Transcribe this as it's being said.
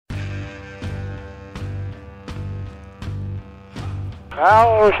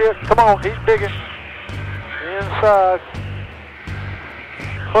Oh, shit. Come on. He's digging. Inside.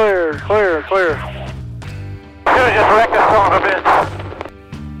 Clear. Should've just wrecked this son of a bitch.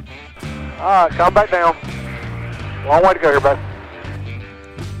 All right, come back down. Long way to go here, bud.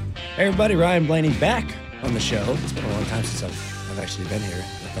 Hey everybody, Ryan Blaney back on the show. It's been a long time since I've actually been here.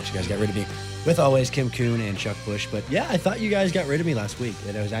 I thought you guys got rid of me with always Kim Kuhn and Chuck Bush. But yeah, I thought you guys got rid of me last week,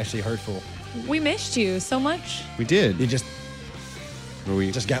 and it was actually hurtful. We missed you so much. We did. You just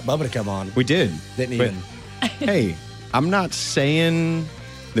got Bubba to come on. We did. Didn't even. Hey, I'm not saying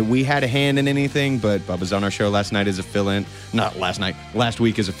that we had a hand in anything, but Bubba's on our show last night as a fill-in. Not last night. Last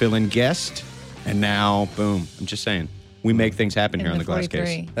week as a fill-in guest. And now, boom. I'm just saying. We make things happen here on the Glass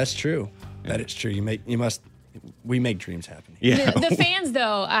Case. That's true. Yeah. That is true. We make dreams happen. Yeah. The fans,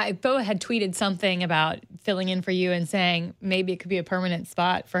 though, Bo had tweeted something about filling in for you and saying maybe it could be a permanent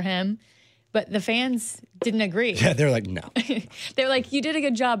spot for him. But the fans didn't agree. Yeah, they're like, no. They're like, you did a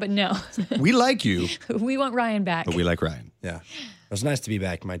good job, but no. We like you. We want Ryan back. But we like Ryan. Yeah. It was nice to be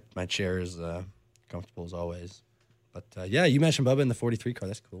back. My chair is comfortable as always. But yeah, you mentioned Bubba in the 43 car.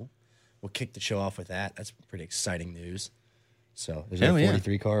 That's cool. We'll kick the show off with that. That's pretty exciting news. So there's a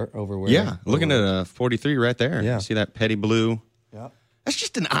 43 car over where? Yeah, looking at a 43 right there. Yeah. You see that petty blue? Yeah. That's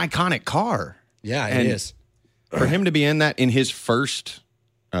just an iconic car. Yeah, it is. For him to be in that in his first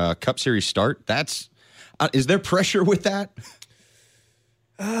Cup Series start, that's is there pressure with that?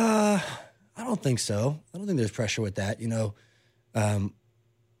 I don't think so. I don't think there's pressure with that. You know,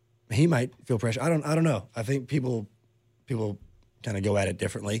 he might feel pressure. I don't know. I think people kind of go at it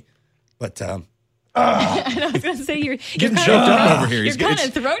differently. But I was going to say you're getting choked up over here. You're kind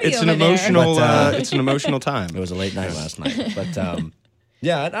of throaty it's over an emotional. there. It's an emotional time. It was a late night last night. But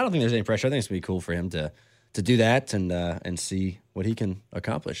yeah, I don't think there's any pressure. I think it's gonna be cool for him to do that and see what he can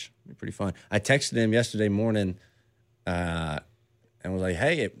accomplish. It'd be pretty fun. I texted him yesterday morning and was like,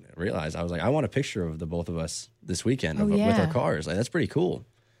 "Hey," I was like, "I want a picture of the both of us this weekend with our cars. Like, that's pretty cool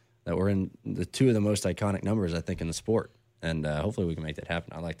that we're in the two of the most iconic numbers I think in the sport." And hopefully we can make that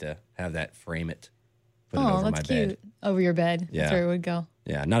happen. I'd like to have that, frame it, put it over my bed. Over your bed. Yeah. That's where it would go.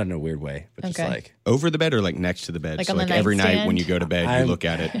 Yeah, not in a weird way, but just like over the bed or like next to the bed. Like so on the like every night nightstand? when you go to bed, you look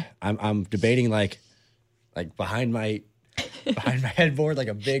at it. I'm debating like behind my headboard, like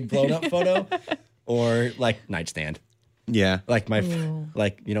a big blown up photo, or like nightstand. Yeah, like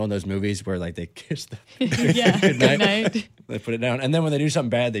like you know in those movies where like they kiss the good night. They put it down, and then when they do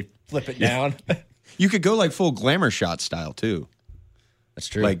something bad, they flip it down. You could go like full glamour shot style too. That's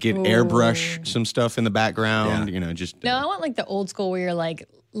true. Like get airbrush some stuff in the background. Yeah. You know, just No, I want like the old school where you're like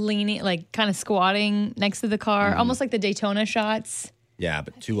leaning, like kind of squatting next to the car, almost like the Daytona shots. Yeah,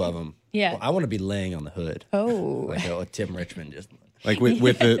 but two of them. Yeah. Well, I want to be laying on the hood. Oh, like Tim Richmond, just like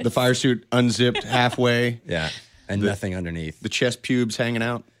with the fire suit unzipped halfway. Yeah, and nothing underneath. The chest pubes hanging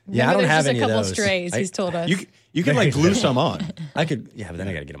out. Yeah, I don't have any of those. There's just a couple strays. He's told us. You can like glue some on. I could, yeah, but then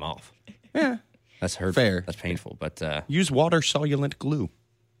I got to get them off. Yeah. That's hurtful. Fair. That's painful, but use water solulent glue.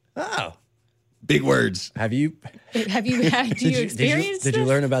 Oh, big words. Have you experienced did you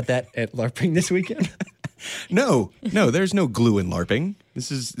learn about that at LARPing this weekend? No, there's no glue in LARPing. This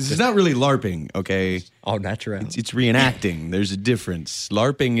is not really LARPing, okay? All natural. It's reenacting. There's a difference.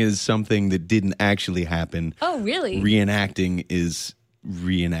 LARPing is something that didn't actually happen. Oh, really? Reenacting is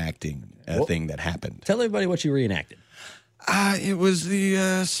reenacting a thing that happened. Tell everybody what you reenacted. It was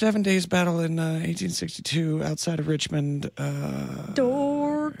the 7 Days Battle in 1862 outside of Richmond.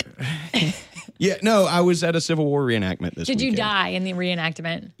 Dork. Yeah, no, I was at a Civil War reenactment this weekend. Did you die in the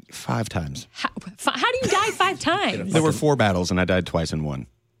reenactment? 5 times. How do you die 5 times? There were 4 battles, and I died twice in one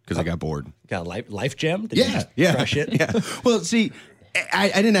because I got bored. Got a life gem? Did you Yeah. crush it? Yeah. Well, see, I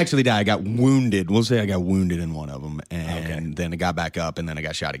didn't actually die. I got wounded. We'll say I got wounded in one of them, and then I got back up, and then I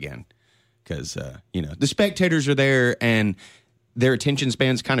got shot again. Because, the spectators are there and their attention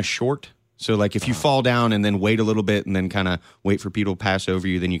span's kind of short. So, like, if you fall down and then wait a little bit and then kind of wait for people to pass over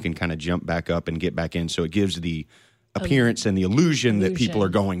you, then you can kind of jump back up and get back in. So it gives the appearance and the illusion that people are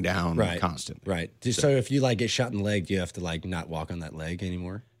going down constantly. Right. So if you, like, get shot in the leg, do you have to, like, not walk on that leg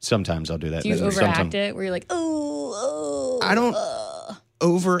anymore? Sometimes I'll do that. Do you overact it where you're like, oh. I don't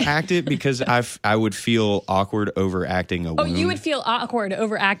overact it because I would feel awkward overacting a wound. Oh, you would feel awkward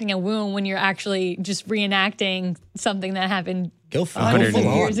overacting a wound when you're actually just reenacting something that happened Go 100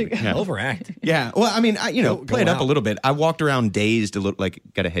 years ago. Yeah. Overact. Yeah. Well, I mean, play it up out. a little bit. I walked around dazed, a little, like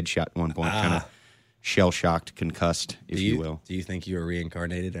got a headshot at one point, kind of shell-shocked, concussed, if you will. Do you think you were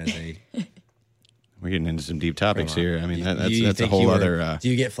reincarnated as a... We're getting into some deep topics here. I mean, that's a think whole other... Do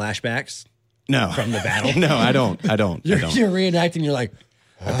you get flashbacks? No. From the battle? No, I don't. You're reenacting, you're like...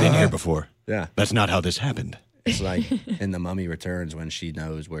 I've been here before. Yeah. That's not how this happened. It's like in The Mummy Returns when she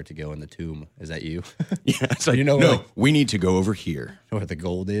knows where to go in the tomb. Is that you? Yeah, it's like, You know no, where- we need to go over here. Where the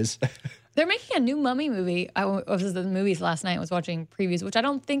gold is? They're making a new Mummy movie. I was at the movies last night. I was watching previews, which I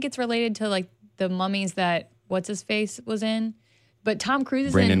don't think it's related to like the mummies that what's his face was in, but Tom Cruise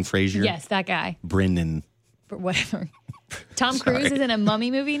is Brendan in. Fraser? Yes, that guy. Brendan. Whatever. Tom Cruise is in a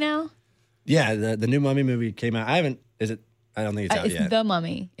Mummy movie now. Yeah, the new Mummy movie came out. I haven't. Is it? I don't think it's out It's yet. The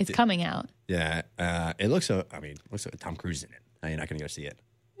Mummy. It's coming out. Yeah, it looks so. I mean, looks like Tom Cruise in it. You're not gonna go see it.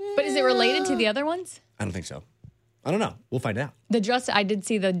 But is it related to the other ones? I don't think so. I don't know. We'll find out. I did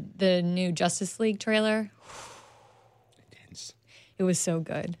see the new Justice League trailer. Intense. It was so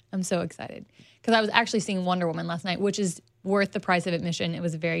good. I'm so excited because I was actually seeing Wonder Woman last night, which is worth the price of admission. It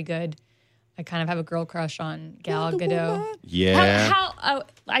was very good. I kind of have a girl crush on Gal Gadot. Yeah.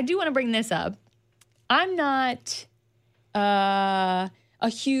 I do want to bring this up. I'm not a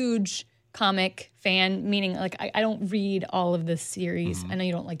huge comic fan, meaning like I don't read all of this series. I know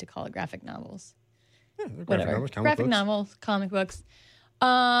you don't like to call it graphic novels. Whatever. Graphic novels, comic books.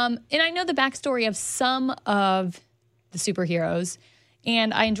 And I know the backstory of some of the superheroes.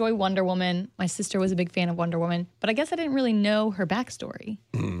 And I enjoy Wonder Woman. My sister was a big fan of Wonder Woman, but I guess I didn't really know her backstory.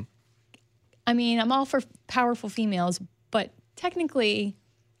 I mean, I'm all for powerful females, but technically,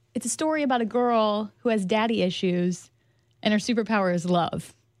 it's a story about a girl who has daddy issues, and her superpower is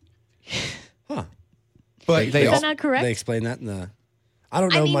love. Huh. But Is that not correct? They explain that in the. I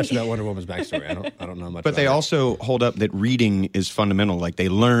don't know much about Wonder Woman's backstory. I don't know much. But about they it. also hold up that reading is fundamental. Like they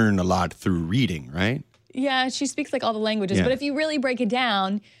learn a lot through reading, right? Yeah, she speaks like all the languages. Yeah. But if you really break it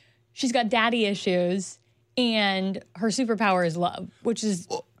down, she's got daddy issues, and her superpower is love, which is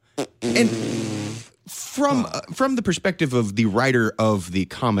And from the perspective of the writer of the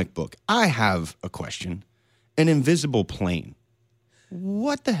comic book, I have a question. An invisible plane.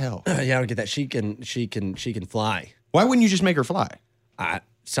 What the hell? Yeah, I don't get that. She can fly. Why wouldn't you just make her fly?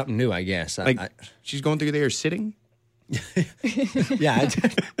 Something new, I guess. Like she's going through the air sitting? Yeah.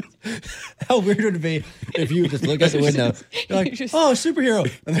 How weird would it be if you just look out the window, you're like, oh, superhero,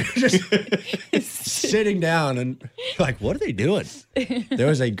 and they're just sitting down, and you're like, what are they doing?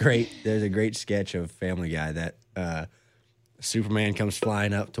 There's a great sketch of Family Guy that Superman comes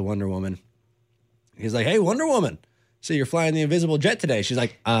flying up to Wonder Woman. He's like, hey, Wonder Woman, so you're flying the invisible jet today? She's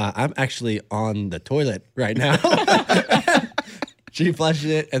like, I'm actually on the toilet right now. She flushes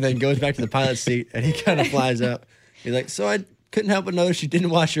it and then goes back to the pilot's seat, and he kind of flies up. He's like, so I couldn't help but notice you didn't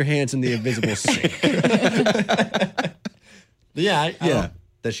wash your hands in the invisible sink. I don't-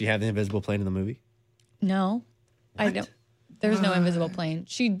 does she have the invisible plane in the movie? no. I don't. There's no invisible plane.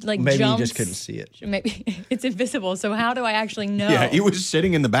 She like Maybe jumps. you just couldn't see it. Maybe it's invisible. So how do I actually know? Yeah, it was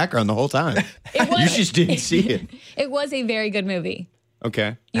sitting in the background the whole time. It was. You just didn't see it. It was a very good movie.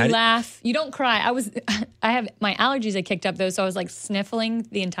 Okay. You laugh. You don't cry. I have my allergies had kicked up though, so I was like sniffling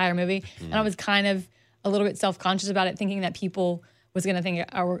the entire movie, and I was kind of a little bit self-conscious about it, thinking that people was going to think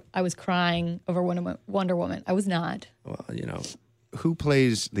I was crying over Wonder Woman. I was not. Well, Who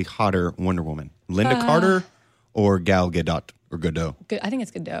plays the hotter Wonder Woman? Linda Carter or Gal Gadot or Godot? Good. I think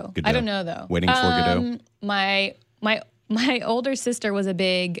it's Godot. Godot. I don't know though. Waiting for Godot. My older sister was a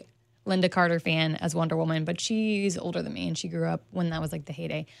big Linda Carter fan as Wonder Woman, but she's older than me and she grew up when that was like the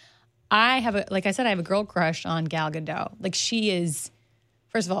heyday. I have a girl crush on Gal Gadot. Like she is,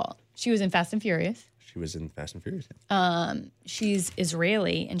 first of all, she was in Fast and Furious. She was in Fast and Furious. She's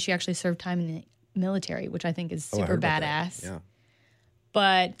Israeli and she actually served time in the military, which I think is super badass. Yeah.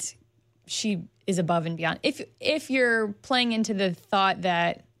 But she is above and beyond. If you're playing into the thought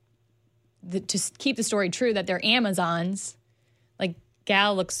that to keep the story true that they're Amazons, like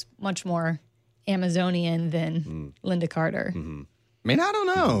Gal looks much more Amazonian than Linda Carter. I mean, I don't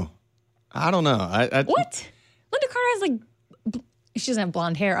know. What? Linda Carter has like she doesn't have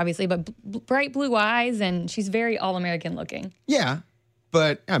blonde hair, obviously, but bright blue eyes, and she's very all-American looking. Yeah,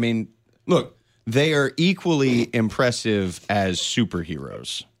 but I mean, look, they are equally impressive as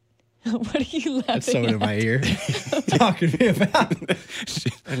superheroes. What are you laughing That's so at? in my ear. Talking to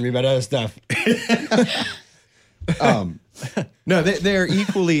me about other stuff. No, they're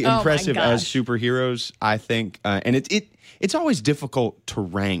equally Oh my impressive as gosh. superheroes, I think, and it's always difficult to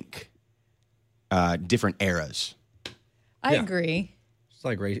rank different eras. I Yeah. agree.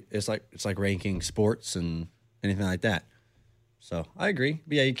 It's like ranking sports and anything like that. So I agree.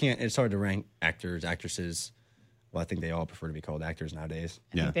 But yeah, you can't. It's hard to rank actors, actresses. Well, I think they all prefer to be called actors nowadays.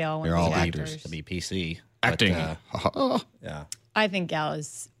 think they all want they're to all be actors. To be PC. Acting. But, yeah. I think Gal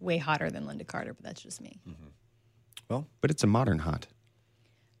is way hotter than Linda Carter, but that's just me. Well, But it's a modern hot.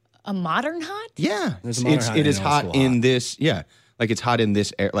 A modern hot? Yeah, There's a modern hot it is and an old hot school in hot. this. Yeah, like it's hot in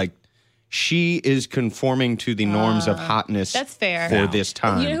this air. Like she is conforming to the norms of hotness. That's fair. For this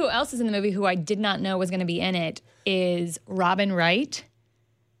time. You know who else is in the movie who I did not know was going to be in it is Robin Wright,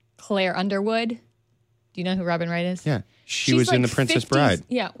 Claire Underwood. Do you know who Robin Wright is? Yeah. She She's was in like The Princess 50s. Bride.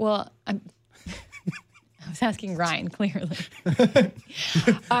 Yeah, well, I was asking Ryan, clearly.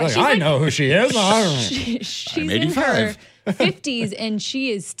 I know who she is. She's I'm in her 85. 50s, and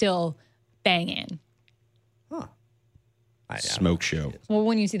she is still banging. Smoke show. Well,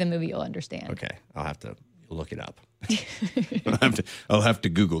 when you see the movie, you'll understand. Okay, I'll have to look it up. I'll have to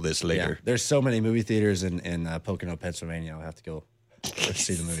Google this Yeah, later. there's so many movie theaters in Pocono, Pennsylvania. I'll have to go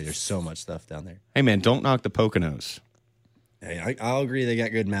see the movie. There's so much stuff down there. Hey, man, don't knock the Poconos. Hey, I'll agree they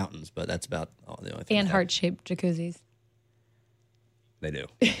got good mountains, but that's about the only thing. And they have. heart-shaped jacuzzis. They do.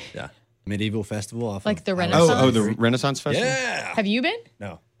 Yeah. Medieval festival off Like of the Highway Renaissance? Oh, 73. the Renaissance Festival? Yeah. Have you been?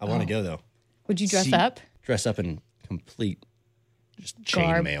 No, I want to go though. Would you dress See- up? Dress up in complete just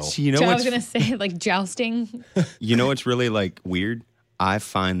Garb. chainmail. See, you know So I what's was going to say, like, jousting. you know what's really like weird? I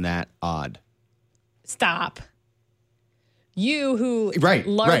find that odd. Stop. You who Right,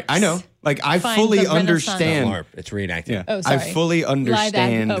 LARPs right. I know. Like I find fully the Renaissance- understand. LARP. It's reenacting. Yeah. Oh, sorry. I fully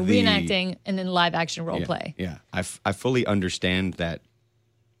understand live the reenacting and then live action role yeah, play. Yeah, I fully understand that.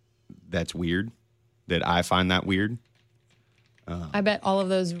 That's weird. That I find that weird. I bet all of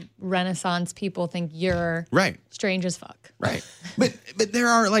those Renaissance people think you're Right, strange as fuck. right. but there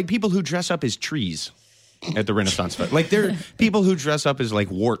are like people who dress up as trees at the Renaissance Festival. Like there are people who dress up as like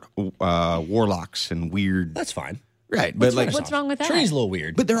warlocks and weird. That's fine. Right, but like What's wrong with that? Tree's a little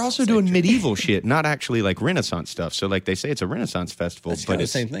weird. But they're also doing medieval shit, not actually like Renaissance stuff. So like they say it's a Renaissance festival, it's but kind of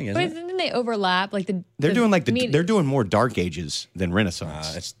it's the same thing, isn't But it? then they overlap. Like they're doing like mean- they're doing more Dark Ages than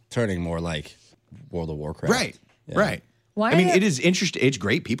Renaissance. It's turning more like World of Warcraft. right, Yeah. right. Why I mean, are- it is interesting. It's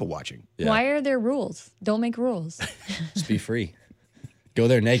great people watching. Yeah. Why are there rules? Don't make rules. Just be free. Go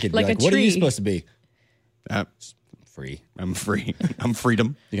there naked. Like Be a like, what are you tree. supposed to be? Uh, Free. I'm free. I'm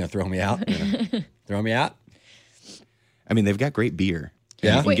freedom. You gonna throw me out? Throw me out? I mean, they've got great beer.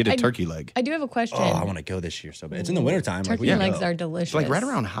 Yeah? You can Wait, get a I- turkey leg. I do have a question. Oh, I want to go this year so bad. It's in the wintertime. Turkey like, legs go. are delicious. It's like right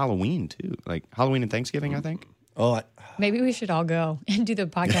around Halloween too. Like Halloween and Thanksgiving, I think. Oh, Maybe we should all go and do the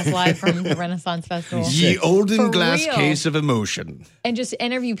podcast live from the Renaissance Festival Ye olden For glass real. case of emotion. and just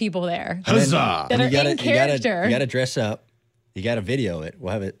interview people there. Huzzah! That and are you gotta, in you gotta, character. you gotta dress up. You gotta video it.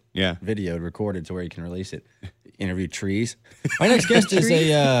 We'll have it Yeah. videoed, recorded to where you can release it. Interview trees. My next guest is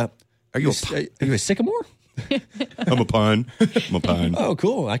a. Are you Are you a sycamore? I'm a pine. I'm a pine. Oh,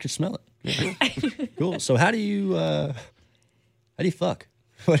 cool! I can smell it. Cool. So how do you fuck?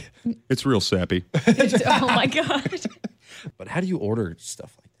 What? It's real sappy. Oh my god. But how do you order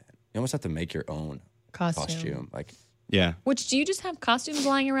stuff like that? You almost have to make your own Costume. Like, Yeah. Which do you just have costumes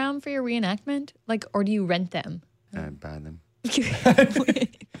lying around for your reenactment? Like, or do you rent them? I buy them.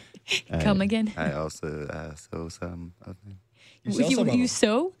 Come again. I also sew some of them. you sell some of You them.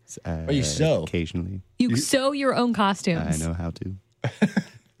 sew? you sew? Occasionally. You sew your own costumes. I know how to.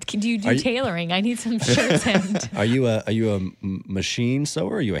 Do you do Are you- tailoring? I need some shirts and Are you a machine sewer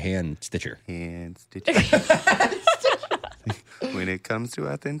or are you a hand stitcher? And stitch. When it comes to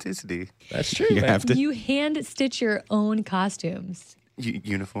authenticity, That's true. You man. have to. you hand stitch your own costumes.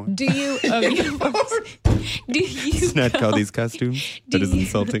 uniform. Do you? Oh, uniforms. Do you? Let's not call these costumes. Do That is you-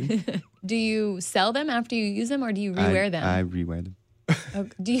 insulting. Do you sell them after you use them, or do you rewear them? I rewear them. Oh,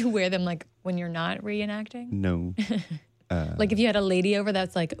 do you wear them like when you're not reenacting? No. Like if you had a lady over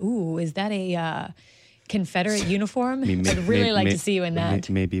that's like, "Ooh, is that a Confederate uniform?" I'd really like to see you in that.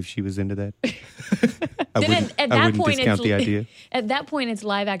 Maybe if she was into that. I Then wouldn't, at I that wouldn't point, discount it's the idea. At that point, it's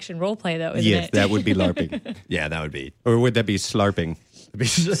live action role play, though, isn't Yes, it? that would be LARPing. Yeah, that would be. Or would that be SLARPing? Give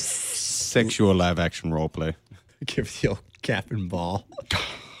Sexual live action role play. the old cap and ball.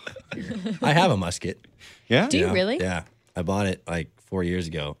 I have a musket. Yeah? Do you really? Yeah, I bought it like 4 years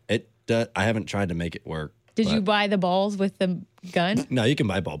ago. I haven't tried to make it work. Did you but- buy the balls with the gun? No, you can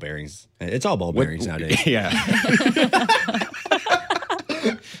buy ball bearings. It's all ball bearings nowadays. Yeah.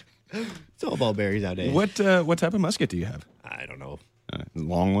 It's all ball bearings nowadays. What type of musket do you have? I don't know.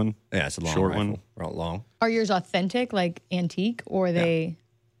 Long one? Yeah, it's a long Short rifle. one? Or long. Are yours authentic, like antique, or are they?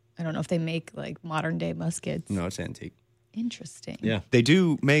 I don't know if they make like modern day muskets. No, it's antique. Interesting. Yeah. They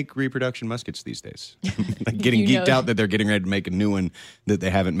do make reproduction muskets these days. Like getting You know- geeked out that they're getting ready to make a new one that they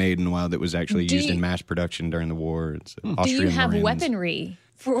haven't made in a while that was actually Do used you- in mass production during the war. It's Do Austrian you have Marines. weaponry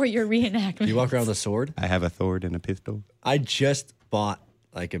for your reenactment? You walk around with a sword? I have a sword and a pistol. I just bought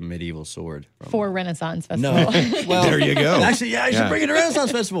like a medieval sword. for Renaissance Festival. No. Well, There you go. Actually, yeah, I should Yeah. bring it to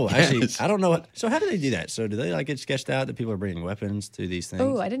Renaissance Festival. Actually, Yes. I don't know what. So how do they do that? So do they like get sketched out that people are bringing weapons to these things?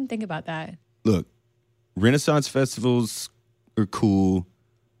 Oh, I didn't think about that. Look, Renaissance festivals are cool.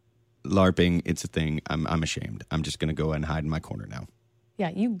 LARPing. It's a thing. I'm ashamed. I'm just going to go and hide in my corner now. Yeah,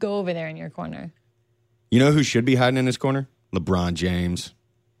 you go over there in your corner. You know who should be hiding in his corner? LeBron James.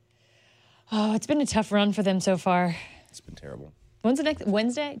 Oh, it's been a tough run for them so far. It's been terrible. When's the next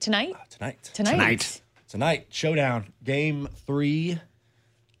Wednesday? Tonight? Tonight. Showdown. Game 3.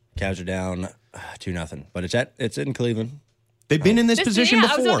 Cavs are down 2-0. But it's in Cleveland. They've been in this position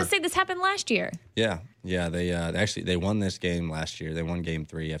before. I was going to say this happened last year. Yeah. They won this game last year. They won game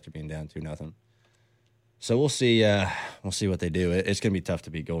 3 after being down 2-0. So we'll see. We'll see what they do. It's going to be tough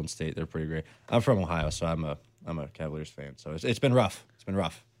to beat Golden State. They're pretty great. I'm from Ohio, so I'm a Cavaliers fan. So it's been rough. It's been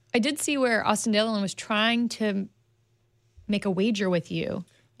rough. I did see where Austin Dillon was trying to make a wager with you,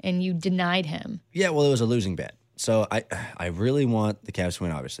 and you denied him. Yeah, well, it was a losing bet. So I really want the Cavs to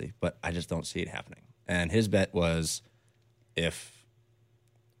win, obviously, but I just don't see it happening. And his bet was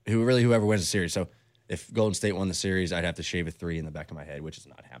whoever wins the series. So if Golden State won the series, I'd have to shave a 3 in the back of my head, which is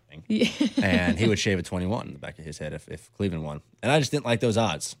not happening. Yeah. And he would shave a 21 in the back of his head if Cleveland won. And I just didn't like those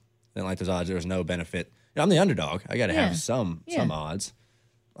odds. There was no benefit. I'm the underdog. I got to have some odds.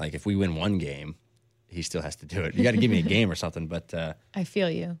 Like if we win one game, he still has to do it. You got to give me a game or something. But I feel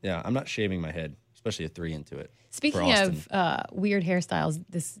you. Yeah, I'm not shaving my head, especially a 3 into it. Speaking of weird hairstyles,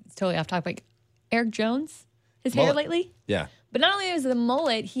 this is totally off topic. Eric Jones, his mullet. hair lately. Yeah. But not only is the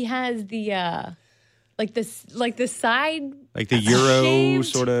mullet, he has the like the side, like the Euro shaved.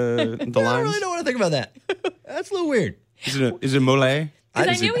 sort of the I don't lines. really know what to think about that. That's a little weird. Is it mole? Because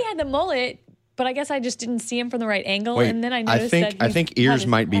I knew he had the mullet, but I guess I just didn't see him from the right angle, Wait, and then I noticed I think ears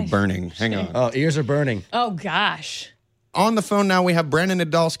might be burning. Hang on. Oh, ears are burning. Oh gosh. On the phone now, we have Brandon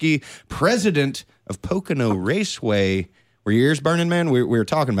Nadolski, president of Pocono Raceway. Were your ears burning, man? We were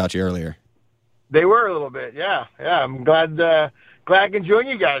talking about you earlier. They were a little bit, yeah. I'm glad I can join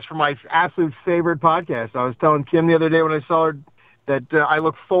you guys for my absolute favorite podcast. I was telling Kim the other day when I saw her that I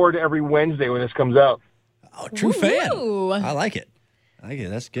look forward to every Wednesday when this comes out. Oh, true fan. Woo. I like it.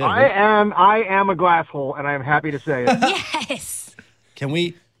 That's good. I am a glass hole, and I'm happy to say it. Yes. Can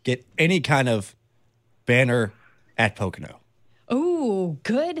we get any kind of banner at Pocono? Ooh,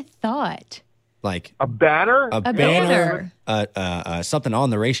 good thought. Like A banner? a banner. something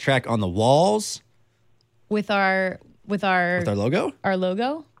on the racetrack on the walls With our with our logo? Our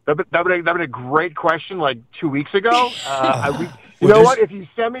logo? That would have been a great question like 2 weeks ago. You know what? If you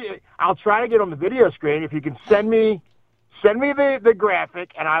send me, I'll try to get on the video screen. If you can send me the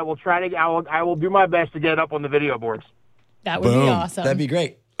graphic, and I will I will do my best to get it up on the video boards. That would be awesome. That'd be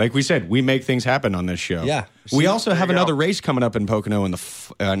great. Like we said, we make things happen on this show. Yeah. We also have another race coming up in Pocono in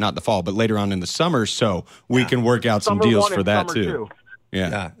the not the fall, but later on in the summer, so we can work out some Summer deals one for and that summer too. two.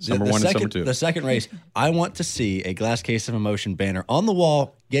 Yeah. Summer 1 and summer 2. The second race, I want to see a Glass Case of Emotion banner on the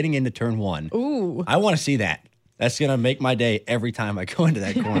wall getting into turn 1. Ooh. I want to see that. That's going to make my day every time I go into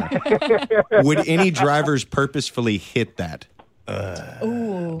that corner. Would any drivers purposefully hit that?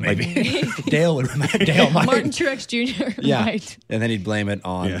 Ooh. Maybe. Dale might. Martin Truex Jr. Yeah. might. And then he'd blame it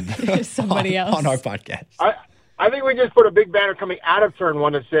on Somebody else. on our podcast. I think we just put a big banner coming out of turn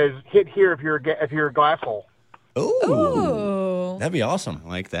 1 that says "Hit here if you're a glass hole." Ooh. That'd be awesome. I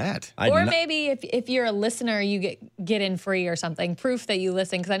like that. Or maybe if you're a listener, you get in free or something. Proof that you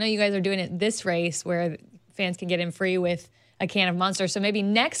listen, because I know you guys are doing it this race where fans can get in free with a can of Monster. So maybe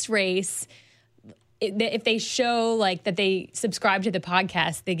next race, if they show like that they subscribe to the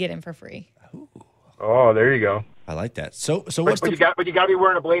podcast, they get in for free. Oh, there you go. I like that. So what's But you got to be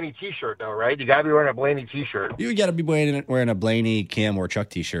wearing a Blaney T-shirt, though, right? You got to be wearing a Blaney T-shirt. You got to be wearing a Blaney, Kim, or Chuck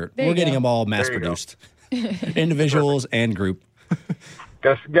T-shirt. There We're you getting go. them all mass produced, individuals and group.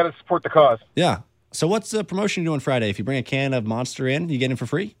 Got to support the cause. Yeah. So what's the promotion you do on Friday? If you bring a can of Monster in, you get it for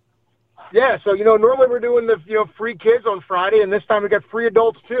free? Yeah, so normally we're doing the free kids on Friday, and this time we got free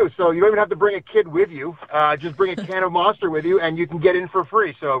adults too. So you don't even have to bring a kid with you. Just bring a can of Monster with you, and you can get in for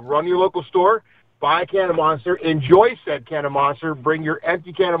free. So run your local store, buy a can of Monster, enjoy said can of Monster, bring your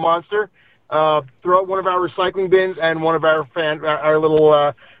empty can of Monster, throw out one of our recycling bins, and one of our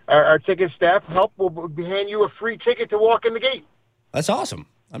our ticket staff will hand you a free ticket to walk in the gate. That's awesome.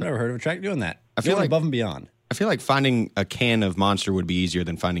 I've never heard of a track doing that. I feel Going like- above and beyond. I feel like finding a can of Monster would be easier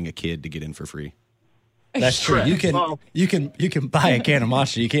than finding a kid to get in for free. That's true. You can Well- you can buy a can of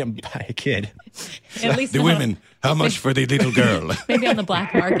Monster. You can't buy a kid. At least The not- women, how much for the little girl? maybe on the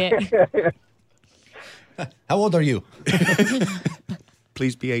black market. How old are you?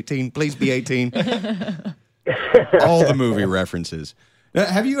 Please be 18. Please be 18. All the movie references. Now,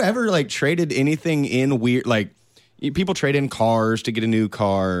 have you ever traded anything in weird people trade in cars to get a new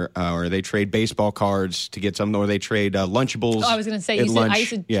car, or they trade baseball cards to get something, or they trade Lunchables. Oh, I was going to say, at lunch.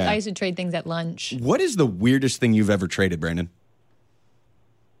 I used to trade things at lunch. What is the weirdest thing you've ever traded, Brandon?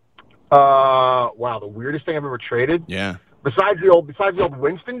 Wow, the weirdest thing I've ever traded. Yeah. Besides the old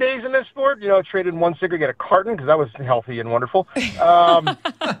Winston days in this sport, traded one cigarette, get a carton because that was healthy and wonderful.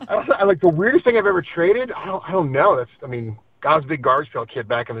 I like the weirdest thing I've ever traded. I don't know. I was a big garbage pail kid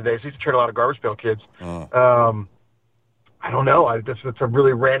back in the day, so I used to trade a lot of garbage pail kids. Oh. I don't know. That's a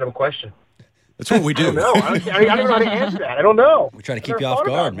really random question. That's what we do. I don't know. I don't know how to answer that. I don't know. We try to keep you off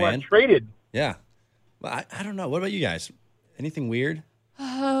guard, man. Traded. Yeah. Well, I don't know. What about you guys? Anything weird?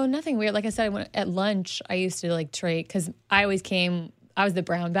 Oh, nothing weird. Like I said, at lunch, I used to trade because I was the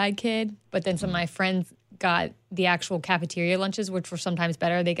brown bag kid, but then some of my friends got the actual cafeteria lunches, which were sometimes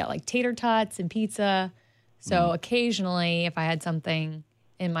better. They got tater tots and pizza. So occasionally, if I had something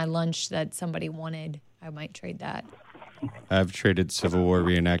in my lunch that somebody wanted, I might trade that. I've traded Civil War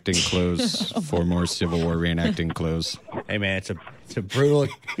reenacting clothes for more Civil War reenacting clothes. Hey, man, it's a brutal...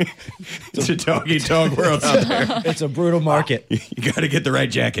 It's a dog-eat-dog world out there. It's a brutal market. You got to get the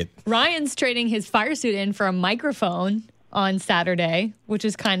right jacket. Ryan's trading his fire suit in for a microphone on Saturday, which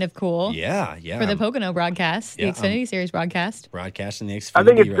is kind of cool. Yeah. For the Pocono broadcast, the Xfinity Series broadcast. Broadcasting the Xfinity I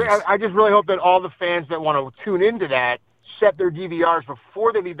think race. I just really hope that all the fans that want to tune into that set their DVRs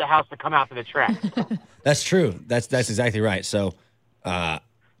before they leave the house to come out to the track. That's true. That's exactly right. So,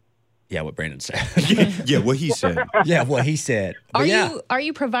 what Brandon said. Yeah, what he said. Yeah, what he said. But Are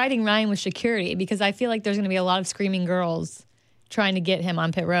you providing Ryan with security? Because I feel like there's going to be a lot of screaming girls trying to get him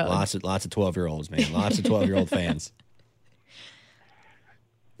on pit road. Lots of 12-year-olds, man. Lots of 12-year-old fans.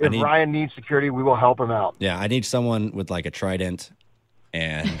 If Ryan needs security, we will help him out. Yeah, I need someone with a trident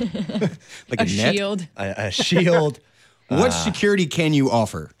and a shield. A shield. What security can you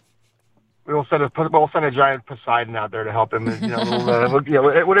offer? We'll send a giant Poseidon out there to help him.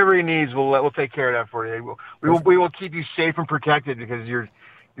 Whatever he needs, we'll take care of that for you. We will keep you safe and protected because you're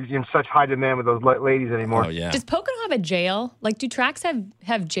in such high demand with those ladies anymore. Oh yeah. Does Pocono have a jail? Do tracks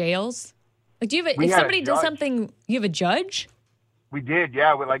have jails? Do you have if had somebody does something, you have a judge? We did,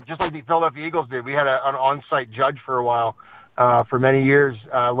 yeah. Just like the Philadelphia Eagles did. We had an on-site judge for a while, for many years.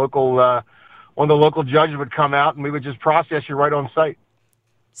 One of the local judges would come out, and we would just process you right on site.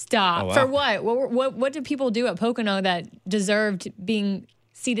 Stop. Oh, wow. For what? What did people do at Pocono that deserved being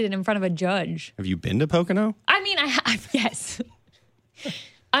seated in front of a judge? Have you been to Pocono? I mean, I have, yes.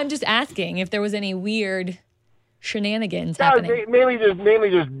 I'm just asking if there was any weird shenanigans happening. Mainly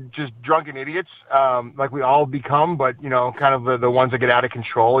just drunken idiots, like we all become, but kind of the ones that get out of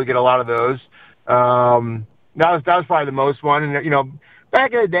control. You get a lot of those. That was probably the most one, and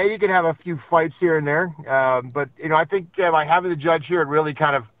back in the day, you could have a few fights here and there, but I think by having the judge here, it really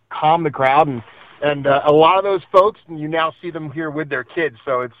kind of calmed the crowd, and a lot of those folks, and you now see them here with their kids.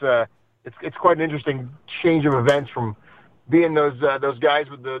 So it's quite an interesting change of events from being those guys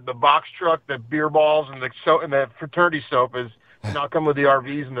with the box truck, the beer balls, and the fraternity soap is now come with the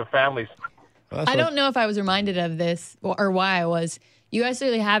RVs and the families. Well, I don't know if I was reminded of this or why I was. You guys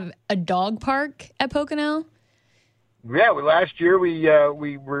really have a dog park at Pocono? Yeah, last year we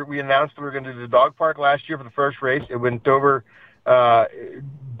announced that we were going to do the dog park last year for the first race. It went over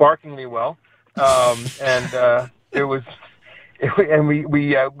barkingly well, and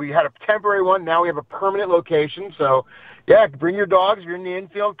we had a temporary one. Now we have a permanent location. So yeah, bring your dogs. If you're in the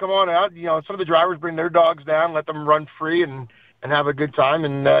infield, come on out. Some of the drivers bring their dogs down, let them run free and have a good time.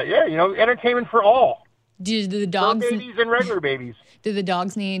 And entertainment for all. Do the dogs, for babies and regular babies. Do the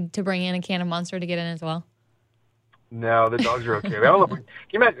dogs need to bring in a can of Monster to get in as well? No, the dogs are okay. I don't know. Can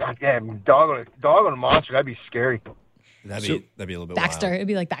you imagine dog on a monster? That'd be scary. That'd be a little bit Baxter. wild. It'd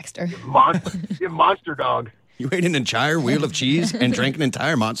be like Baxter. Monster dog. You ate an entire wheel of cheese and drank an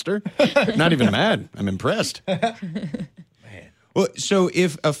entire monster? Not even mad. I'm impressed. Man. Well, so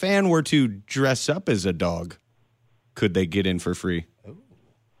if a fan were to dress up as a dog, could they get in for free?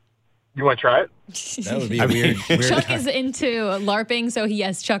 You want to try it? That would be a weird. Chuck is into LARPing, so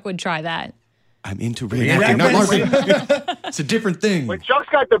yes, Chuck would try that. I'm into reenacting, not LARPing. It's a different thing. When Chuck's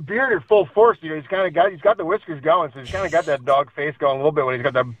got the beard in full force, he's got the whiskers going, so he's kind of got that dog face going a little bit when he's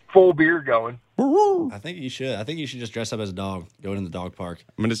got the full beard going. I think you should. I think you should just dress up as a dog, go in the dog park.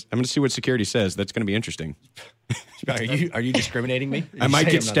 I'm gonna see what security says. That's gonna be interesting. Are you discriminating me? I might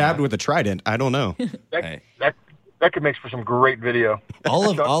get stabbed with a trident. I don't know. That could make for some great video.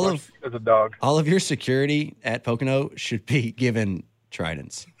 All of as a dog. All of your security at Pocono should be given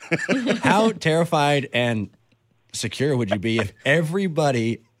tridents. How terrified and secure would you be if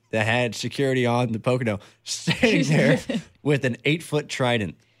everybody that had security on the Pocono standing there with an 8-foot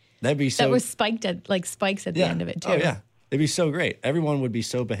trident? That'd be so. That was spiked at spikes at the end of it too. Oh yeah, it'd be so great. Everyone would be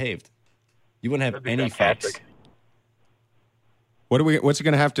so behaved. You wouldn't have any fights. What are we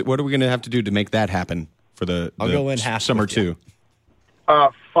gonna have to do to make that happen for the I'll go in half summer with you. two?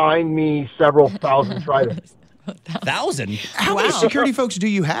 Fine me several thousand tridents. 1,000? How many security folks do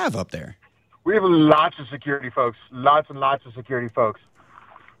you have up there? We have lots of security folks. Lots and lots of security folks.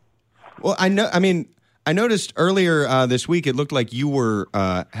 Well, I noticed earlier this week it looked like you were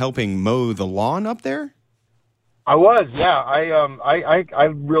helping mow the lawn up there. I was, yeah. I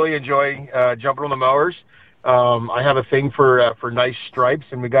really enjoy jumping on the mowers. I have a thing for nice stripes,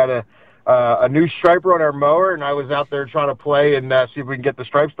 and we got a new striper on our mower, and I was out there trying to play and see if we can get the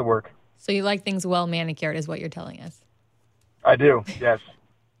stripes to work. So you like things well manicured, is what you're telling us. I do, yes.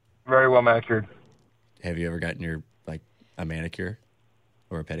 Very well manicured. Have you ever gotten a manicure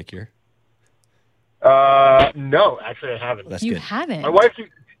or a pedicure? No, actually I haven't. That's You good. haven't? My wife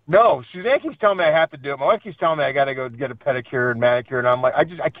No, Suzanne keeps telling me I have to do it. My wife keeps telling me I got to go get a pedicure and manicure, and I'm like,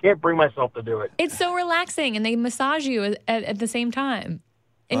 I can't bring myself to do it. It's so relaxing, and they massage you at the same time.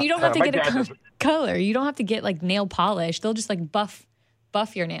 And you don't have to get a color. You don't have to get like nail polish. They'll just like buff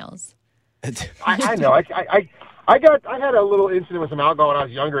your nails. I know. I had a little incident with some alcohol when I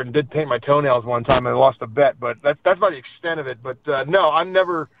was younger and did paint my toenails one time and I lost a bet, but that's about the extent of it. But no, I've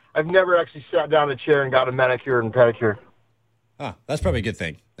never actually sat down in a chair and got a manicure and pedicure. Oh, that's probably a good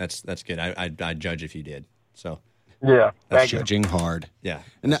thing. That's good. I'd judge if you did. So yeah, that's judging hard. Yeah,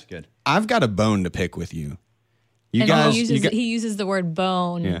 that's good. I've got a bone to pick with you. He uses the word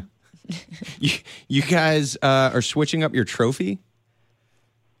bone. Yeah. you guys are switching up your trophy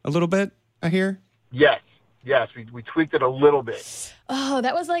a little bit, I hear? Yes, we tweaked it a little bit. Oh,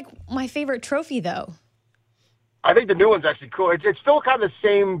 that was like my favorite trophy, though. I think the new one's actually cool. It's still kind of the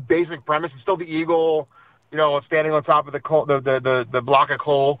same basic premise. It's still the eagle, standing on top of the block of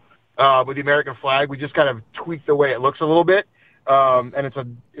coal with the American flag. We just kind of tweaked the way it looks a little bit, and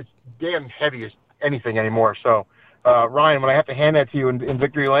it's damn heavy as anything anymore. So, Ryan, when I have to hand that to you in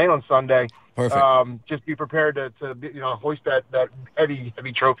Victory Lane on Sunday, perfect. Just be prepared to hoist that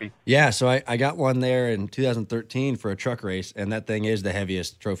heavy trophy. Yeah, so I got one there in 2013 for a truck race, and that thing is the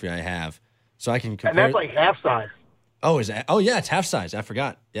heaviest trophy I have. So I can compare. And that's like half size. Oh, is that? Oh, yeah, it's half size. I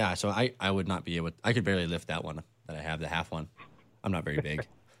forgot. Yeah, so I would not be able. I could barely lift that one that I have, the half one. I'm not very big.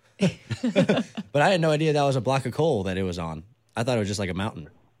 But I had no idea that was a block of coal that it was on. I thought it was just like a mountain.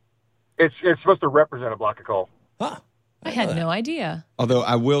 It's supposed to represent a block of coal. Huh. I had no idea. Although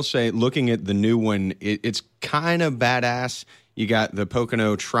I will say, looking at the new one, it's kind of badass. You got the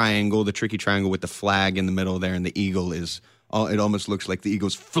Pocono triangle, the tricky triangle with the flag in the middle there, and the eagle is. It almost looks like the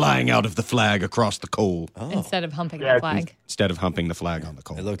eagle's flying out of the flag across the coal. Oh. Instead of humping the flag. Instead of humping the flag on the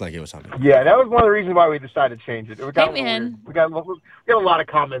coal. It looked like it was humping. Yeah, that was one of the reasons why we decided to change it. Hey, man. We got a lot of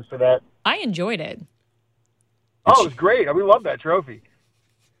comments for that. I enjoyed it. Oh, it was great. We love that trophy.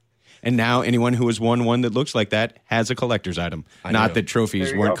 And now anyone who has won one that looks like that has a collector's item. Not that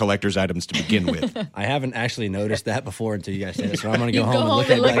trophies weren't collector's items to begin with. I haven't actually noticed that before until you guys said it, so I'm going to go home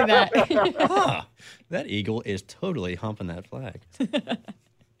and look at that. Huh, that eagle is totally humping that flag.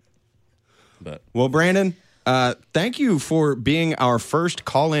 But well, Brandon, thank you for being our first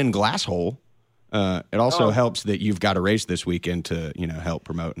call-in glass hole. It also helps that you've got a race this weekend to help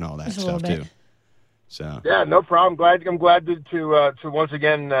promote and all that stuff too. So yeah, no problem. I'm glad to once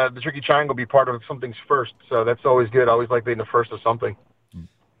again the Tricky Triangle be part of something's first. So that's always good. I always like being the first of something.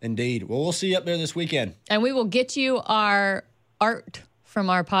 Indeed. Well, we'll see you up there this weekend, and we will get you our art from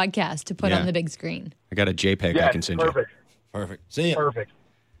our podcast to put on the big screen. I got a JPEG I can send you. Perfect. See you. Perfect.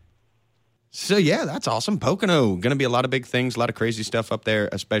 So yeah, that's awesome. Pocono, going to be a lot of big things, a lot of crazy stuff up there,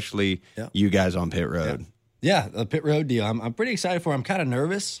 especially you guys on pit road. Yeah, the pit road deal. I'm pretty excited for. I'm kind of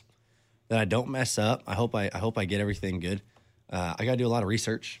nervous that I don't mess up. I hope I get everything good. I got to do a lot of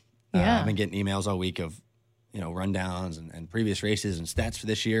research. I've been getting emails all week of, rundowns and previous races and stats for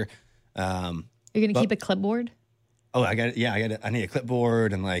this year. You're going to keep a clipboard? Oh, I need a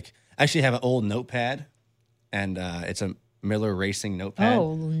clipboard and I actually have an old notepad, and it's a Miller Racing notepad.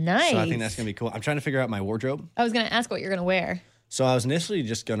 Oh, nice. So I think that's going to be cool. I'm trying to figure out my wardrobe. I was going to ask what you're going to wear. So I was initially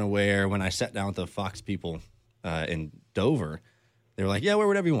just going to wear, when I sat down with the Fox people in Dover, they were like, yeah, wear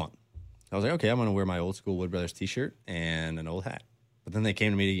whatever you want. I was like, okay, I'm going to wear my old school Wood Brothers t-shirt and an old hat. But then they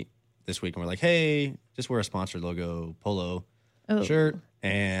came to me this week and were like, hey, just wear a sponsor logo polo shirt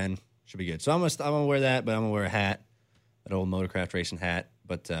and should be good. So I'm going to wear that, but I'm going to wear a hat, an old Motorcraft racing hat.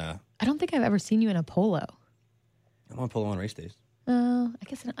 But I don't think I've ever seen you in a polo. I'm on polo on race days. I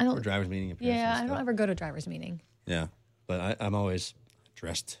guess I don't. Or driver's meeting in Paris. Yeah, I don't ever go to driver's meeting. Yeah, but I'm always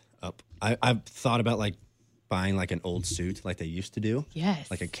dressed up. I've thought about buying an old suit like they used to do.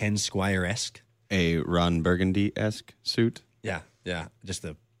 Yes. Like a Ken Squire-esque. A Ron Burgundy-esque suit. Yeah. Just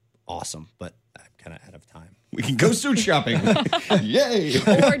awesome. But I've kind of out of time. We can go suit shopping. Yay!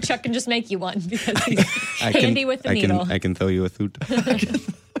 Or Chuck can just make you one because he's handy with the needle. I can throw you a suit.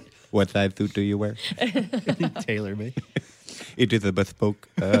 What size suit do you wear? Tailor me. It is a bespoke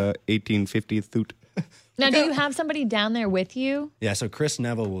 1850 suit. Now, do you have somebody down there with you? Yeah, so Chris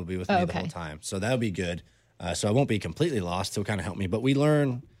Neville will be with me the whole time. So that'll be good. So I won't be completely lost. He'll kind of help me. But we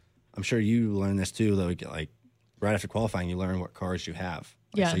learn, I'm sure you learn this too, though, like right after qualifying, you learn what cars you have.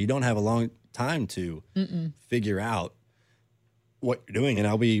 So you don't have a long time to figure out what you're doing. And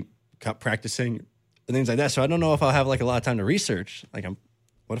I'll be practicing and things like that. So I don't know if I'll have like a lot of time to research. Like,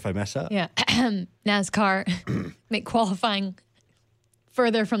 what if I mess up? Yeah. NASCAR, make qualifying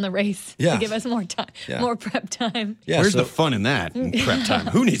further from the race to give us more time, more prep time. Yeah, where's the fun in that? Prep time.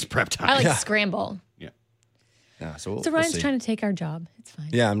 Who needs prep time? I like scramble. Yeah, so Ryan's trying to take our job. It's fine.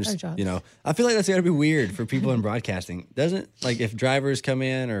 Yeah, I'm just, I feel like that's got to be weird for people in broadcasting. Doesn't, like, if drivers come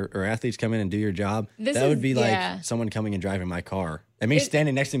in or athletes come in and do your job, would be like someone coming and driving my car. And me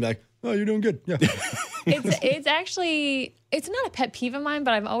standing next to him be like, oh, you're doing good. Yeah. It's actually, it's not a pet peeve of mine,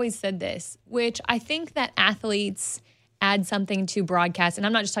 but I've always said this, which I think that athletes add something to broadcast. And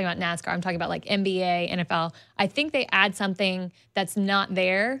I'm not just talking about NASCAR. I'm talking about like NBA, NFL. I think they add something that's not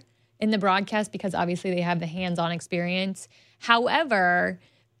there in the broadcast because obviously they have the hands-on experience. However,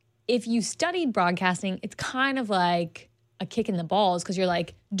 if you studied broadcasting, it's kind of like a kick in the balls because you're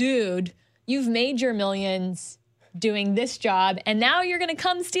like, dude, you've made your millions doing this job and now you're going to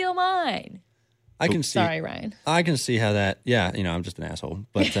come steal mine. I can see. Sorry, Ryan. I can see how that, I'm just an asshole,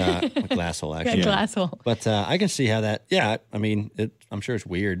 but a glasshole actually. Glasshole. But I can see how that, I mean, I'm sure it's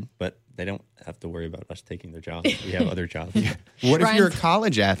weird, but they don't have to worry about us taking their jobs. We have other jobs. What if you're a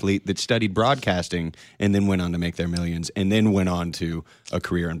college athlete that studied broadcasting and then went on to make their millions and then went on to a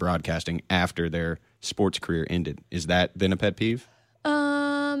career in broadcasting after their sports career ended? Is that then a pet peeve?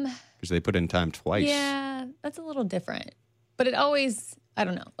 Because they put in time twice. Yeah, that's a little different. But it always, I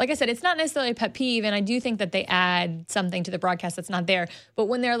don't know. Like I said, it's not necessarily a pet peeve, and I do think that they add something to the broadcast that's not there. But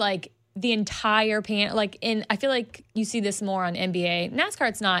when they're like the entire panel, I feel like you see this more on NBA. NASCAR,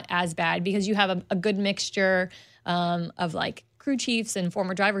 it's not as bad because you have a good mixture of like crew chiefs and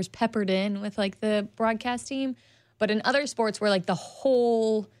former drivers peppered in with like the broadcast team. But in other sports where like the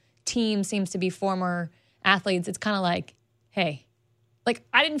whole team seems to be former athletes, it's kind of like, hey, like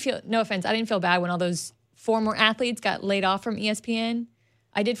I didn't feel bad when all those former athletes got laid off from ESPN.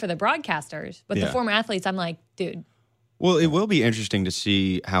 I did for the broadcasters, but the former athletes, I'm like, dude. Well, it will be interesting to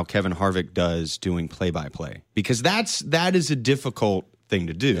see how Kevin Harvick does doing play-by-play because that is a difficult thing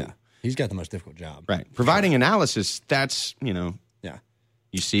to do. Yeah. He's got the most difficult job. Right. Providing analysis, that's, Yeah.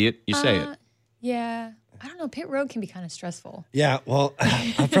 You see it, you say it. Yeah. I don't know. Pit road can be kind of stressful. Yeah. Well,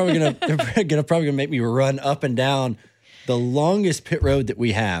 they're probably gonna make me run up and down the longest pit road that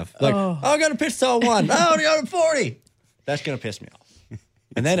we have. Like, I got to pitch stall 1. Oh, you got 40. That's gonna piss me off.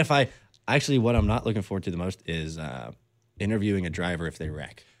 And then what I'm not looking forward to the most is interviewing a driver if they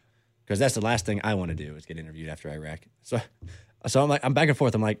wreck, because that's the last thing I want to do is get interviewed after I wreck. So I'm like, I'm back and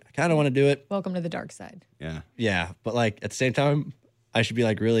forth. I'm like, I kind of want to do it. Welcome to the dark side. Yeah, but like at the same time, I should be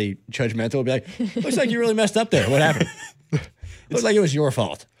like really judgmental. Be like, looks like you really messed up there. What happened? Looks like it was your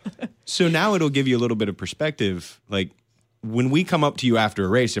fault. So now it'll give you a little bit of perspective. Like when we come up to you after a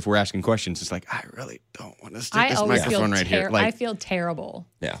race, if we're asking questions, it's like, I really don't want to stick this microphone right here. Like, I feel terrible.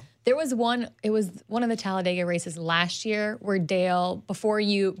 Yeah. There was it was one of the Talladega races last year where Dale, before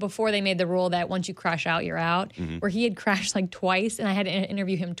they made the rule that once you crash out, you're out, where he had crashed like twice and I had to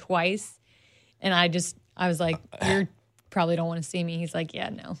interview him twice. And I was like, you probably don't want to see me. He's like, yeah,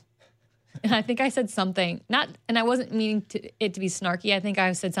 no. And I think I said something, and I wasn't meaning it to be snarky. I think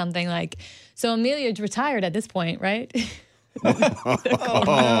I said something like, so Amelia's retired at this point, right? Oh,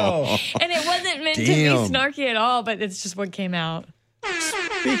 no. And it wasn't meant to be snarky at all, but it's just what came out.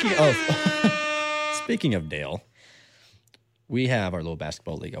 Speaking of Dale, we have our little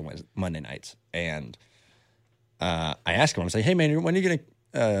basketball league on Monday nights, and I asked him, I say, hey man, when are you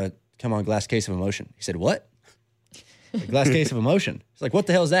gonna come on Glass Case of Emotion? He said, what? Like, Glass Case of Emotion. He's like, what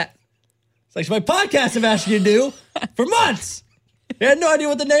the hell is that? It's like, it's my podcast I've asked you to do for months. He had no idea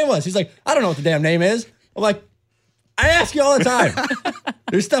what the name was. He's like, I don't know what the damn name is. I'm like, I ask you all the time.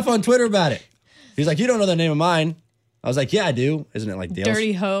 There's stuff on Twitter about it. He's like, you don't know the name of mine. I was like, yeah, I do. Isn't it like Dale's?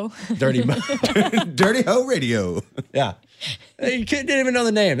 Dirty Ho. Dirty Ho Radio. Yeah. You didn't even know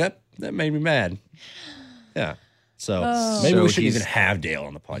the name. That made me mad. Yeah. So maybe we shouldn't even have Dale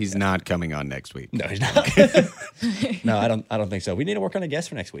on the podcast. He's not coming on next week. No, he's not. No, I don't think so. We need to work on a guest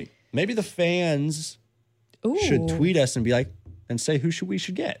for next week. Maybe the fans should tweet us and be like, and say who we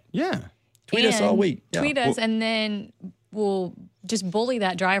should get. Yeah. Tweet us all week. Tweet us, and then we'll just bully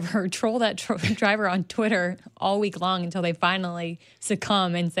that driver, troll that driver on Twitter all week long until they finally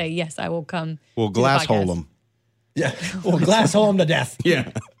succumb and say, yes, I will come. We'll to the glass hole podcast. them. Yeah, we'll glass hole him to death.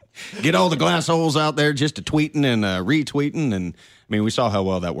 Yeah. Get all the glass holes out there just to tweeting and retweeting. And I mean, we saw how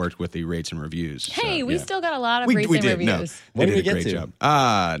well that worked with the rates and reviews. Hey, so, we yeah. still got a lot of we rates and did. No, reviews. What they did did we a get great to?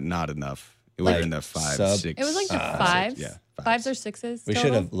 job. Not enough. It was Like in the 5, sub- 6. It was like the fives. Yeah, Fives or sixes. We total?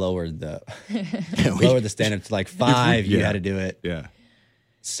 should have lowered the lowered the standard to like 5. You Yeah. had to do it. Yeah.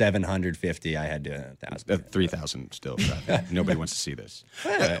 750. I had to do it 1,000. 3,000 still. Nobody wants to see this.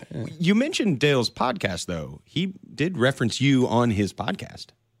 You mentioned Dale's podcast, though. He did reference you on his podcast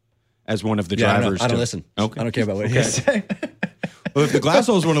as one of the Yeah, drivers. I don't to- listen. Okay. I don't care about what he has to say. Well, if the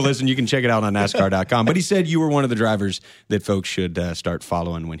Glassholes want to listen, you can check it out on NASCAR.com. But he said you were one of the drivers that folks should start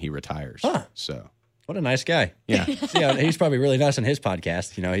following when he retires. Huh. So, What a nice guy. yeah. Yeah, he's probably really nice on his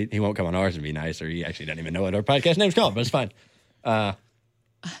podcast. You know, he won't come on ours and be nice, or he actually doesn't even know what our podcast name's called, but it's fine. I'm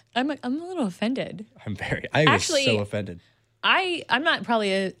a little offended. I was Actually, so offended. I'm not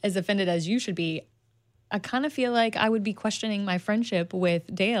probably as offended as you should be. I kind of feel like I would be questioning my friendship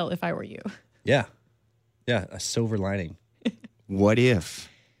with Dale if I were you. Yeah. Yeah, a silver lining. What if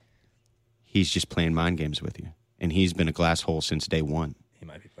he's just playing mind games with you and he's been a glass hole since day one? He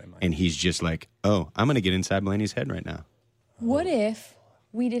might be playing mine. And he's just like, oh, I'm going to get inside Blaney's head right now. What if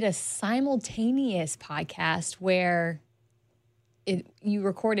we did a simultaneous podcast where you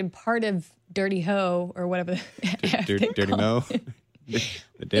recorded part of Dirty Ho or whatever Dirty Mo.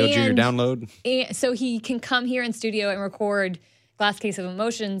 The Dale Jr. download. And so he can come here in studio and record Glass Case of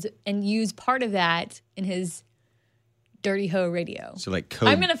Emotions and use part of that in his Dirty Ho radio. So like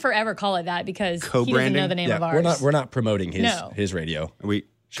I'm going to forever call it that because he doesn't Co-branding? know the name of ours. We're not promoting No. his radio. Are we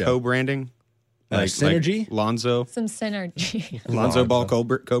Show. co-branding? Synergy? Like Lonzo? Some synergy. Lonzo Ball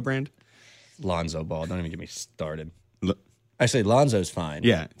co-brand? Lonzo Ball. Don't even get me started. L- Actually, Lonzo's fine.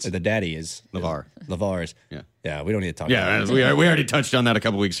 Yeah. The daddy is LeVar. LeVar is. Yeah. Yeah, we don't need to talk Yeah, about it. we already touched on that a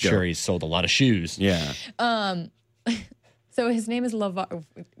couple weeks ago. Sure, he's sold a lot of shoes. Yeah. So his name is LeVar.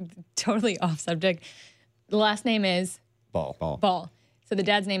 Totally off subject. The last name is Ball. Ball. So the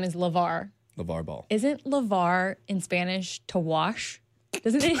dad's name is LeVar. LeVar Ball. Isn't LeVar in Spanish to wash?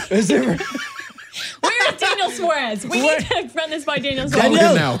 Doesn't it? Is there? Where is Daniel Suarez? We need to run this by Daniel Call Suarez.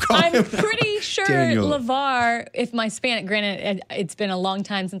 him now. Call I'm him. pretty sure Daniel. LeVar, if my Spanish, granted, it's been a long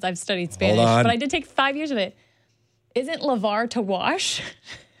time since I've studied Spanish, on. but I did take 5 years of it. Isn't LeVar to wash?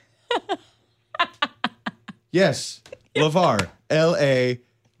 Yes. LeVar.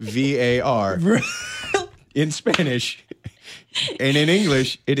 L-A-V-A-R. In Spanish. And in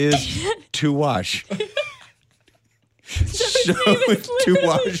English, it is to wash. So to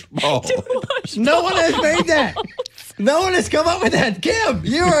wash ball. No one has made that. No one has come up with that. Kim,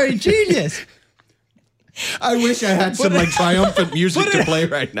 you are a genius. I wish I had some like triumphant music to play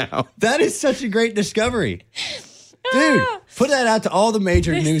right now. That is such a great discovery. Dude, put that out to all the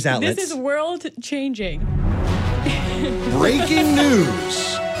major news outlets. This is world changing. Breaking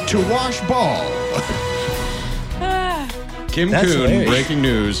news. To wash ball. Kim That's Kuhn, hilarious. breaking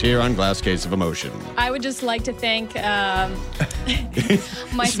news here on Glass Case of Emotion. I would just like to thank my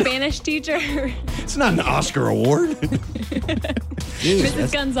Spanish teacher, It's not an Oscar award. Dude,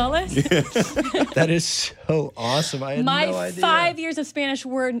 Mrs. Gonzalez. that is so awesome. I had My no idea. 5 years of Spanish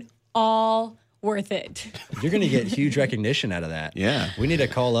were all worth it. You're going to get huge recognition out of that. Yeah. We need to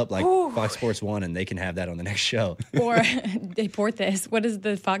call up like Fox Sports 1 and they can have that on the next show. Or Deportes. What is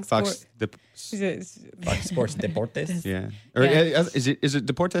the Fox Fox. Fox Sports Deportes. Yeah. Or Yeah. is it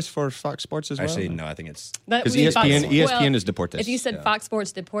Deportes for Fox Sports as well? Actually, no, I think it's That Because would be Fox- ESPN is Deportes. If you said Fox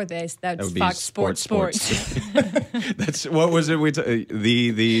Sports Deportes, that's That would be Fox Sports. That's what was it? The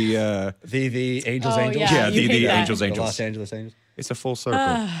Angels Oh, Angels. yeah, you hate the that. Angels The Angels. Los Angeles Angels. It's a full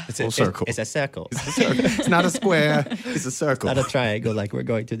circle. Full circle. It's a circle. It's not a square. It's a circle. Not a triangle like we're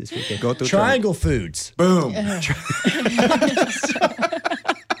going to this weekend. Go through Triangle Foods. Boom.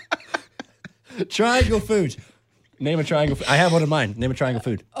 Triangle Foods. Name a triangle food. I have one in mind. Name a triangle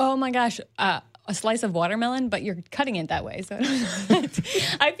food. Oh my gosh. A slice of watermelon, but you're cutting it that way. So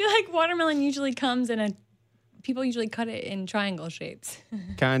I feel like watermelon usually comes in people usually cut it in triangle shapes.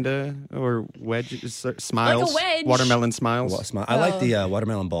 Kinda. Or wedges. Smiles. Like a wedge. Watermelon smiles. I like the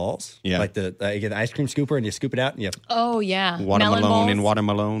watermelon balls. Yeah. Like you get the ice cream scooper and you scoop it out and you have Oh yeah. Melon Watermelon balls. and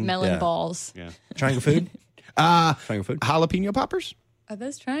watermelon. Melon Yeah. balls. Yeah. triangle food. Triangle food. Jalapeno poppers. Are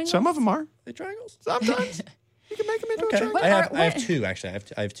those triangles? Some of them are. They triangles. Sometimes. You can make them into a Okay. triangle. What I have what- two actually.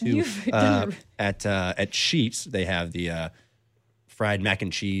 I have two. You've done At Sheets they have the fried mac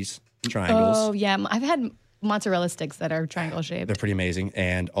and cheese triangles. Oh yeah. I've had mozzarella sticks that are triangle shaped. They're pretty amazing.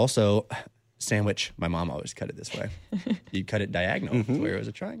 And also sandwich, my mom always cut it this way. You cut it diagonal to where it was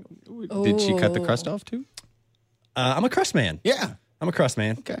a triangle. Did she cut the crust off too? I'm a crust man. Yeah. I'm a crust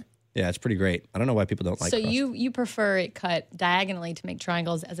man. Okay. Yeah, it's pretty great. I don't know why people don't like So crust. you prefer it cut diagonally to make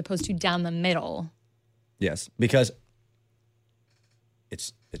triangles as opposed to down the middle. Yes, because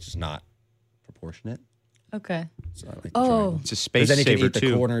it's just not proportionate. Okay. So I like the Oh. triangle. It's a space Then you can saver eat the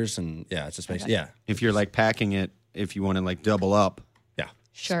too. corners and it's a space. Yeah, If you're like packing it, if you want to like double up, yeah.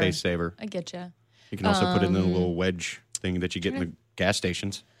 Sure. space saver. I get you. You can also put it in the little wedge thing that you get in the gas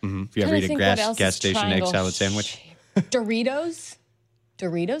stations. If you ever eat a gas station egg salad sandwich. Doritos.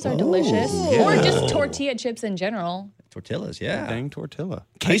 Doritos are delicious. yeah. Or just tortilla chips in general. Tortillas, yeah. Dang tortilla.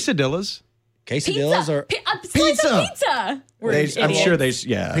 Quesadillas. Quesadillas Pizza. are A slice Pizza. of pizza. We're I'm idiots. sure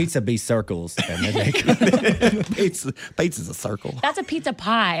yeah. pizza be circles and then they Pizza's a circle. That's a pizza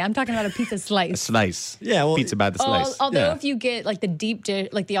pie. I'm talking about a pizza slice. Slice. Yeah, well, Pizza by the slice. Although Yeah. if you get like the deep dish,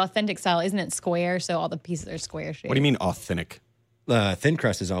 like the authentic style, isn't it square? So all the pieces are square shaped. What do you mean authentic? thin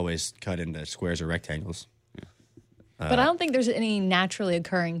crust is always cut into squares or rectangles. But I don't think there's any naturally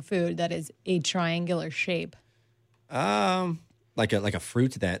occurring food that is a triangular shape. Like a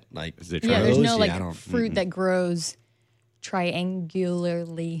fruit that like Is it Yeah, there's grows? no like I don't- fruit that grows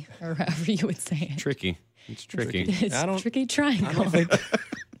triangularly, or however you would say it. Tricky. It's tricky. It's I don't- tricky triangle.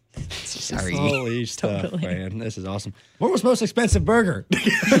 Sorry. Holy stuff, man! This is awesome. What was most expensive burger?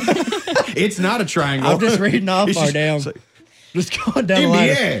 It's not a triangle. I'm just reading off It's our just- damn. it's like, Just going down the In the line.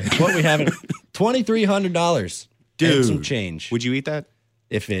 air. What we have? $2,300. Dude, and some change. Would you eat that?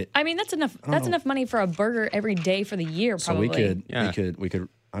 If it I mean, that's enough. That's enough money for a burger every day for the year, so probably. we could.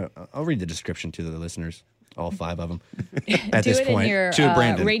 I'll read the description to the listeners, all 5 of them. At Do this it point, in your To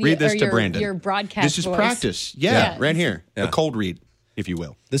Brandon. radio, Read this or to your, Brandon. Your broadcast. This is voice. practice. Yeah, Yeah. right here. Yeah. A cold read, if you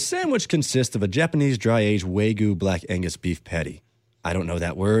will. the sandwich consists of a Japanese dry-aged Wagyu Black Angus beef patty. I don't know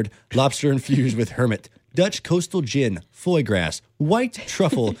that word. Lobster infused with hermit, Dutch coastal gin, foie gras, white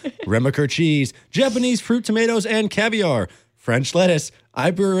truffle, Remacher cheese, Japanese fruit tomatoes, and caviar, French lettuce,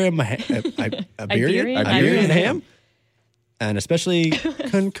 Iberian ham, and especially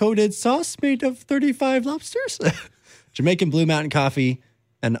concocted sauce made of 35 lobsters, Jamaican Blue Mountain coffee,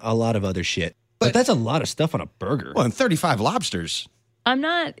 and a lot of other shit. But that's a lot of stuff on a burger. Well, and 35 lobsters. I'm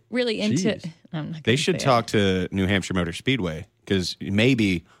not really into. Jeez. I'm not They gonna should say talk to New Hampshire Motor Speedway because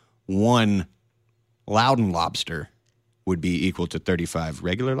maybe one Loudon lobster would be equal to 35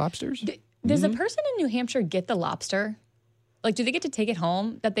 regular lobsters. it. Does the person in New Hampshire get the lobster? Like, do they get to take it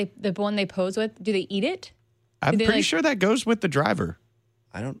home? That the one they pose with? Do they eat it? I'm they, pretty like- sure that goes with the driver.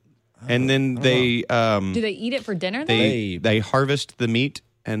 I don't. And then they Do they eat it for dinner? Then? they harvest the meat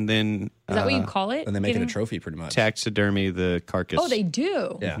and then Is that what you call it? And they make it a Getting- trophy, pretty much. taxidermy the carcass. Oh, they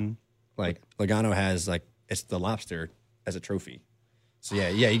do. Yeah. Like Logano has it's the lobster as a trophy. So yeah,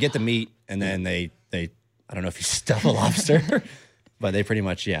 you get the meat and then they I don't know if you stuff a lobster, but they pretty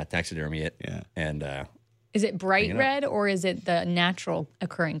much taxidermy it. Yeah. And Is it bright it up. red or is it the natural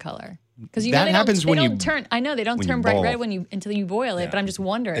occurring color? Because That happens when you- turn. I know they don't when turn you bright boil. red until you boil it. Yeah. But I'm just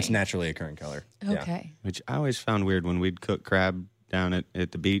wondering. it's naturally occurring color. Yeah. Okay. Which I always found weird when we'd cook crab down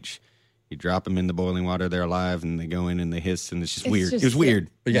at the beach. You drop them in the boiling water, they're alive, and they go in and they hiss, and it's just It's weird. just- it was weird.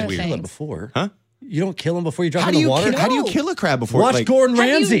 But you No gotta kill it thanks. before. Huh? You don't kill them before you drop How it do in you the water? how do you No. kill a crab before? Watch like, Gordon Have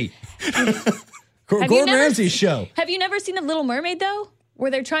you- Ramsay. you Gordon never Ramsay's se- show. Have you never seen The Little Mermaid though, where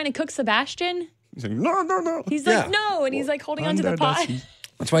they're trying to cook Sebastian? He's like, no. He's Yeah. like, no, and he's like holding onto the Under pot. the-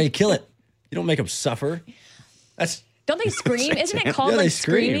 That's why you kill it. You don't make them suffer. That's Don't they scream? Isn't it called Yeah, they like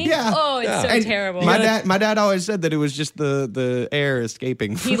scream. screaming? Yeah. Oh, it's Yeah. so And terrible. My dad always said that it was just the air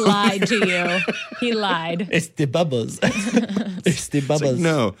escaping. He lied to you. He lied. it's the bubbles. it's the It's bubbles. like,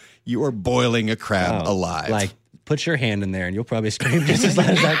 no, you are boiling a crab Oh, alive. Like, put your hand in there and you'll probably scream just as loud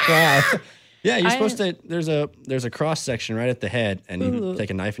as that crab. Yeah, you're I- supposed to. There's a cross section right at the head, and you take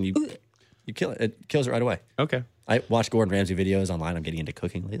a knife and you kill it. It kills it right away. okay. I watch Gordon Ramsay videos online. I'm getting into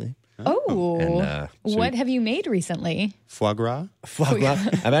cooking lately. Oh, And, what have you made recently? Foie gras. Well,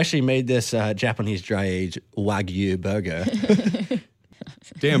 I've actually made this Japanese dry aged Wagyu burger.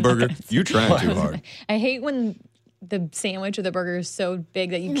 Damn burger, you trying too hard. I hate when the sandwich or the burger is so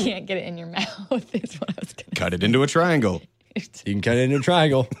big that you can't get it in your mouth. Is what I was gonna Cut it into a triangle. You can cut it into a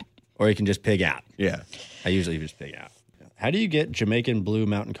triangle, or you can just pig out. Yeah. I usually just pig out. How do you get Jamaican Blue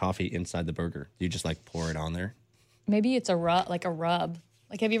Mountain coffee inside the burger? Do you just like pour it on there? Maybe it's a rub, like a rub.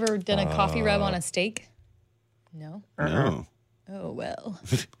 Like, have you ever done a coffee rub on a steak? No. No. Oh well.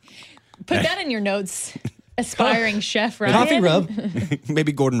 Put that in your notes. Aspiring chef, right? Coffee rub.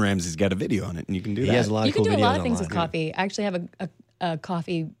 Maybe Gordon Ramsay's got a video on it, and you can do He that. has a lot You of can cool do a videos lot of things with online. coffee. I actually have a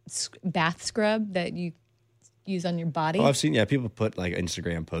coffee bath scrub that you use on your body. Oh, I've seen, people put like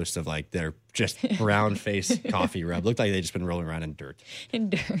Instagram posts of like their just brown face coffee rub. Looked like they just been rolling around in dirt.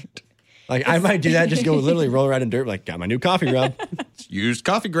 Like I might do that, just go literally roll around in dirt, like got my new coffee rub. Used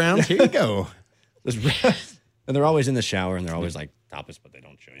coffee grounds. Here you go. And they're always in the shower and they're always like topless, but they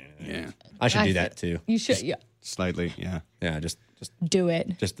don't show you anything. Yeah. I should do that too. You should, yeah. Slightly, yeah. Yeah, just Do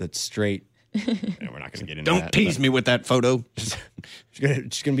it. just the straight. We're not going to get into Don't that. tease me with that photo.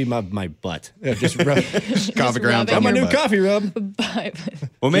 It's gonna be my butt. Just rub, Coffee grounds rub on my my new butt. coffee rub.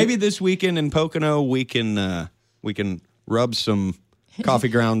 Well, maybe this weekend in Pocono we can rub some coffee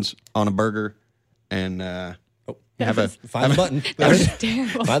grounds on a burger and have a Find the button. That's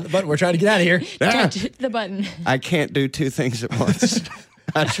terrible. Find the button. We're trying to get out of here. Touch the button. I can't do two things at once.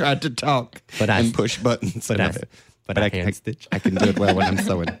 I tried to talk and push buttons. But I can do it well when I'm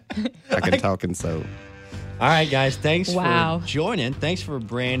sewing. I can talk and sew. All right, guys. Thanks Wow. for joining. Thanks for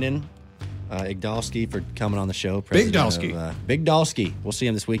Brandon Igdalski for coming on the show. Big President of, Big Dalski. We'll see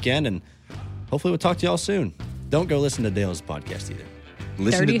him this weekend, and hopefully we'll talk to y'all soon. Don't go listen to Dale's podcast either.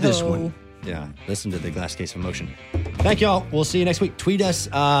 Listen Dirty to this hoe. one. Yeah, listen to the Glass Case of Emotion. Thank y'all. We'll see you next week. Tweet us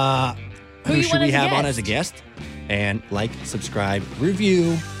who you should want we as a have on guest. as a guest, and like, subscribe,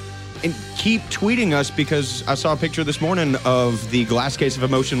 review. And keep tweeting us because I saw a picture this morning of the Glass Case of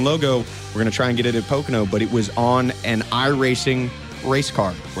Emotion logo. We're going to try and get it at Pocono, but it was on an iRacing race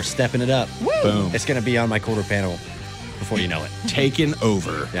car. We're stepping it up. Boom. It's going to be on my quarter panel before you know it. Taken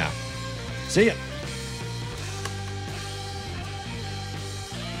over. Yeah. See ya.